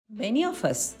Many of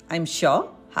us, I'm sure,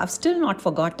 have still not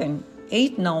forgotten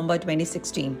 8 November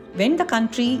 2016 when the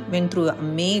country went through a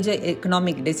major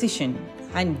economic decision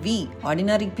and we,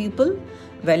 ordinary people,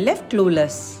 were left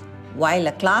clueless while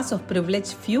a class of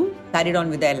privileged few carried on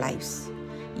with their lives.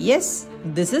 Yes,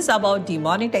 this is about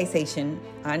demonetization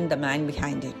and the man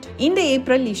behind it. In the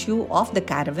April issue of the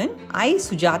Caravan, I,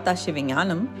 Sujatha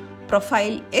Sivagnanam,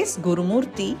 profile S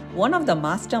Gurumurthy, one of the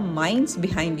masterminds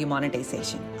behind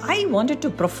demonetization. I wanted to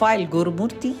profile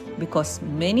Gurumurthy because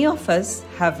many of us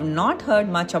have not heard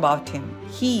much about him.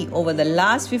 He, over the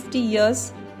last 50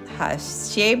 years,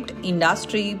 has shaped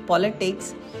industry,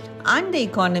 politics, and the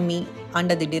economy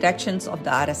under the directions of the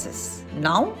RSS.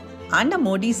 Now, under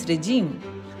Modi's regime,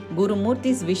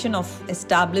 Gurumurthy's vision of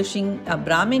establishing a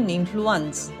Brahmin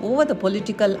influence over the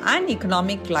political and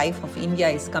economic life of India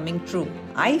is coming true.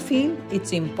 I feel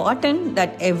it's important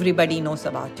that everybody knows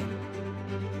about him.